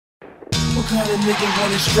What kind of nigga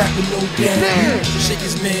wanna strap with no gag? Shake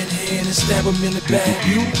his man hand and stab him in the back.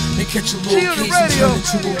 You and catch a little case and turn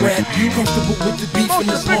into a rap. You comfortable with the beef and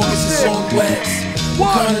as long as it's on wax.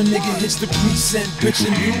 What kind of nigga hits the precinct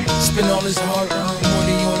bitchin' you? Spend all his hard-earned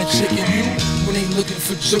money on a chicken. You when they looking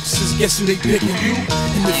for jokesters, guess who they picking? You.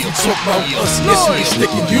 And if you talk about us, guess who they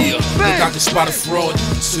sticking? You. They got the spot of fraud,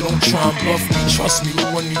 so don't try and bluff me. Trust me,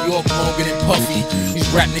 you in New York longer than Puffy. These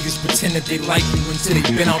rap niggas pretend that they like you until they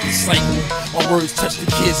been out the cycle. My words touch the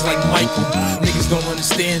kids like Michael. Niggas don't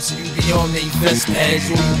understand, so you be on they vest pads,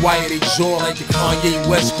 or you wire they jaw like the Kanye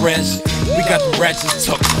West crash. We got the ratchets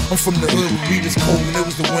tucked. I'm from the hood when we was cold and it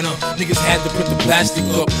was the winter. Niggas had to put the plastic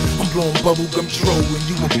up. I'm blowing bubble gum dro when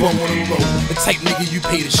you a bum on the low. The type nigga you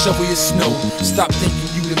pay to shovel your snow. Stop thinking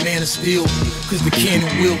you the man of steel, cause the cannon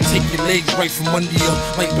will take your legs right from under you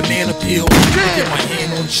like banana peel. Get my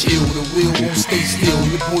hand on chill, the wheel won't stay still.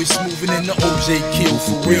 Your boy smoothing in the OJ kill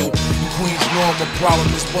for real. In Queens, normal problem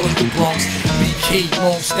as well as the Bronx. BK,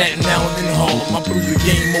 Long, Staten Island, and Harlem. I blew the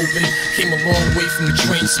game open, came a long way from the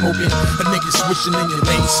train smoking. A nigga switching in your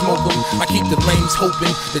lane, smoke 'em. I keep the lanes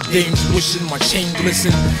hoping, the dames wishing, my chain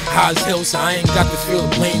glisten. High as hell, so I ain't got to feel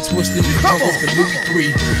the plane twisted. I'm off the Louis 3.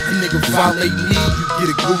 A nigga violate me, you get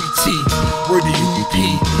a gooey tea. Word to UEP,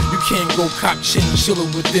 you can't go cop chinchilla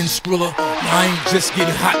within Skrilla. I ain't just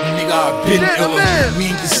getting hot, nigga, I've been iller. We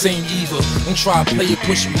ain't the same either, don't try to play it,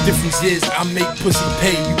 push me. Difference is, I make pussy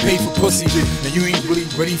pay, you pay for pussy. And you ain't really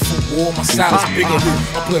ready for war, my side is bigger.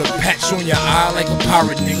 I put a patch on your eye like a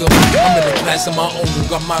pirate, nigga. I'm in a class of my own,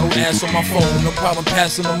 got model ass on my phone. No problem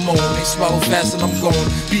passing them on, they swallow fast and I'm going.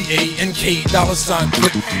 BANK, $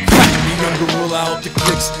 click, clap. The young gorilla out the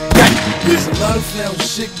clicks, back. There's a lot of foul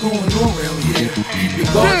shit going on around here. Keep your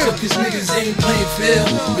guards up, cause niggas ain't playing fair.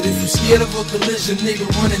 But if you scared of a collision, nigga,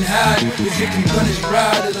 run and hide. Cause if them gunners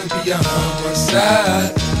ride, it'll be a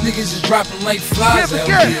homicide. Niggas is dropping like flies out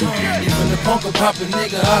here. Even the punk will pop a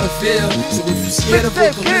nigga out of fear. So if you scared of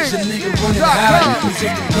a collision, nigga, run and hide. Cause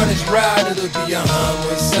if them gunners ride, it'll be a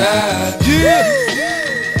homicide.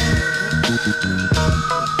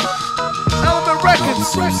 Element Records,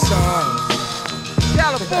 so sorry.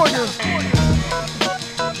 California.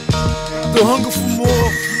 The hunger for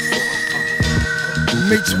more.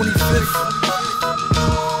 May 25th.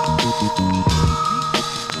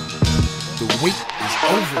 The wait is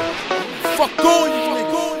over. Fuck going, you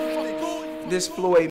nigga. This Floyd